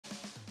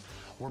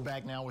We're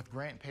back now with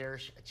Grant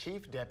Parish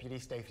Chief Deputy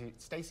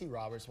Stacey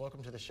Roberts.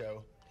 Welcome to the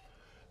show.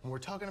 And we're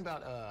talking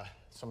about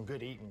some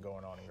good eating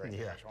going on in Grant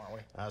Parish, aren't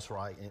we? That's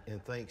right,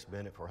 and thanks,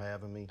 Bennett, for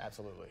having me.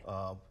 Absolutely.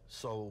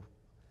 So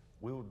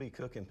we will be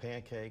cooking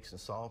pancakes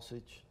and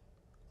sausage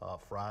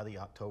Friday,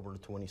 October the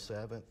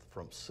 27th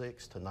from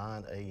 6 to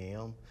 9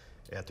 a.m.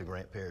 at the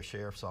Grant Parish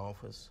Sheriff's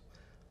Office.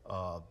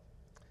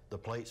 The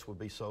plates will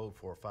be sold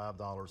for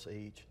 $5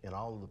 each, and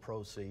all of the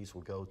proceeds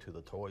will go to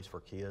the Toys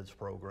for Kids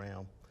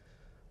program.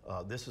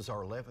 This is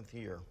our 11th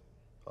year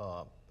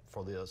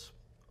for this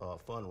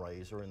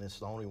fundraiser, and it's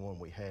the only one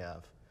we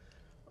have.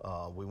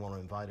 We want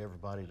to invite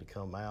everybody to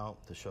come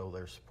out to show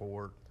their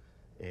support,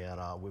 and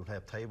we'll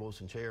have tables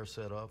and chairs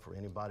set up for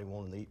anybody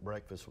wanting to eat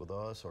breakfast with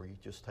us, or you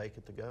just take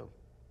it to go.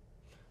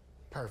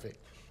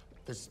 Perfect.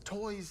 The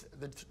toys,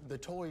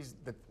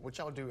 what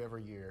y'all do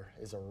every year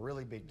is a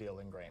really big deal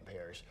in Grant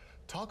Parish.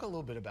 Talk a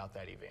little bit about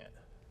that event.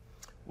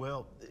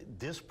 Well,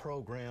 this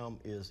program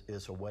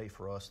is a way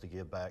for us to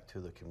give back to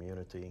the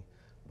community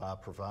by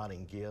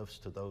providing gifts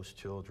to those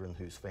children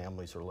whose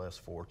families are less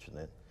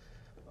fortunate.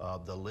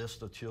 The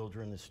list of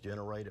children is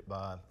generated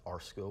by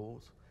our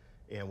schools,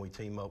 and we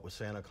team up with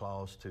Santa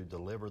Claus to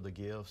deliver the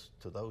gifts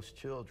to those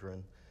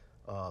children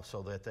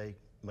so that they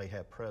may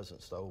have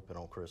presents to open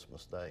on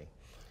Christmas Day.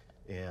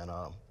 And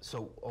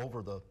so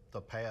over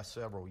the past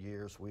several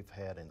years, we've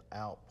had an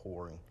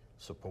outpouring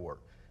support,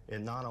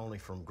 and not only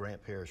from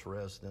Grant Parish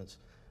residents,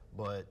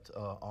 but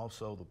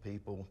also the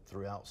people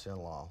throughout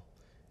Cenla.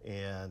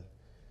 And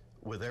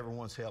with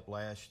everyone's help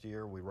last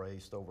year, we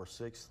raised over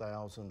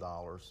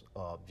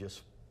 $6,000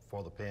 just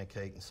for the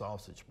pancake and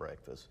sausage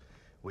breakfast.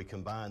 We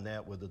combined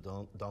that with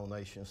the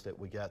donations that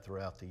we got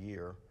throughout the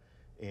year,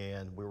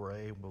 and we were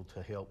able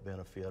to help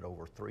benefit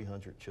over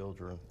 300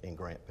 children in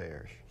Grant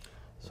Parish.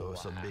 So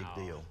it's a big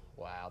deal.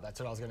 Wow, that's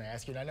what I was going to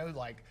ask you. And I know,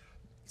 like,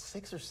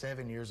 6 or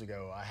 7 years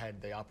ago, I had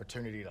the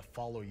opportunity to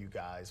follow you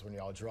guys when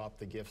y'all dropped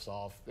the gifts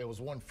off. It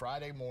was one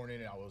Friday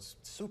morning, and I was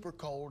super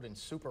cold and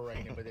super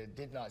rainy, but it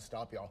did not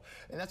stop y'all.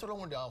 And that's what I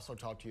wanted to also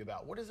talk to you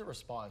about. What is the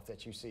response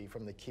that you see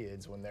from the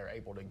kids when they're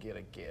able to get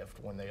a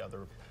gift, when the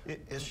other...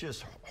 It's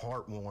just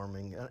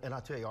heartwarming. And I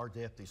tell you, our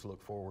deputies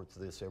look forward to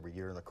this every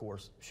year. And of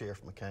course,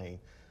 Sheriff McCain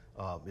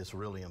is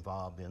really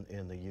involved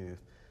in the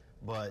youth.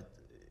 But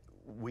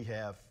we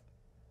have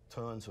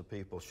tons of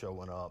people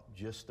showing up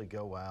just to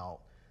go out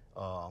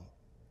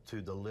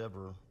to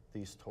deliver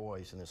these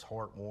toys, and it's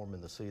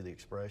heartwarming to see the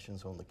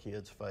expressions on the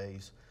kids'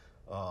 face,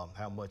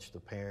 how much the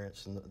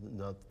parents and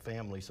the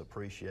families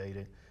appreciate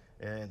it.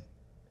 And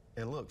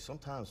look,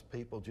 sometimes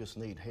people just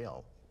need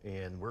help,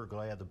 and we're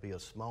glad to be a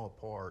small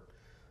part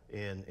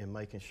in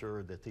making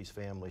sure that these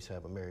families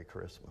have a Merry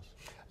Christmas.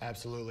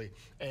 Absolutely.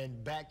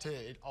 And back to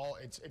it all,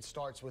 it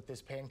starts with this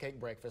pancake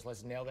breakfast.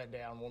 Let's nail that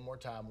down one more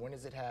time. When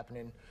is it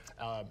happening?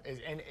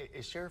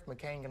 Is Sheriff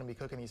McCain going to be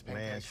cooking these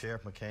pancakes? Man,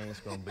 Sheriff McCain's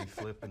going to be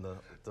flipping the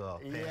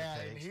pancakes.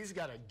 Yeah, and he's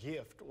got a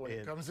gift when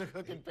it comes to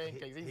cooking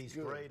pancakes. He's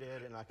great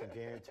at it, and I can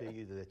guarantee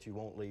you that you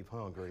won't leave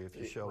hungry if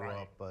you show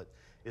up. But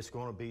it's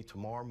going to be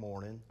tomorrow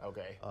morning.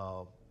 Okay.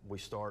 We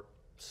start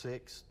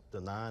 6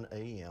 to 9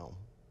 a.m.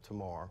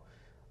 tomorrow.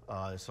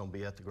 It's going to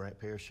be at the Grant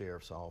Parish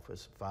Sheriff's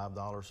Office,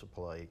 $5 a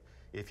plate.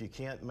 If you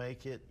can't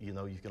make it, you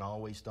know, you can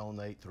always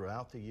donate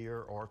throughout the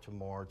year or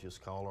tomorrow.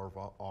 Just call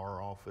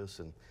our office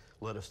and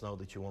let us know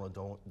that you want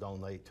to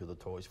donate to the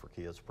Toys for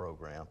Kids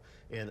program.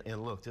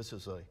 And look, this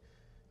is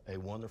a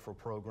wonderful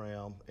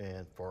program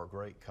and for a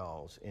great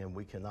cause, and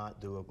we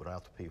cannot do it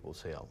without the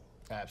people's help.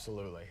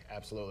 Absolutely,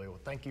 absolutely. Well,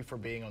 thank you for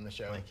being on the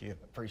show. Thank you.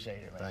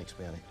 Appreciate it, man. Thanks,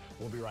 Benny.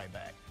 We'll be right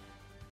back.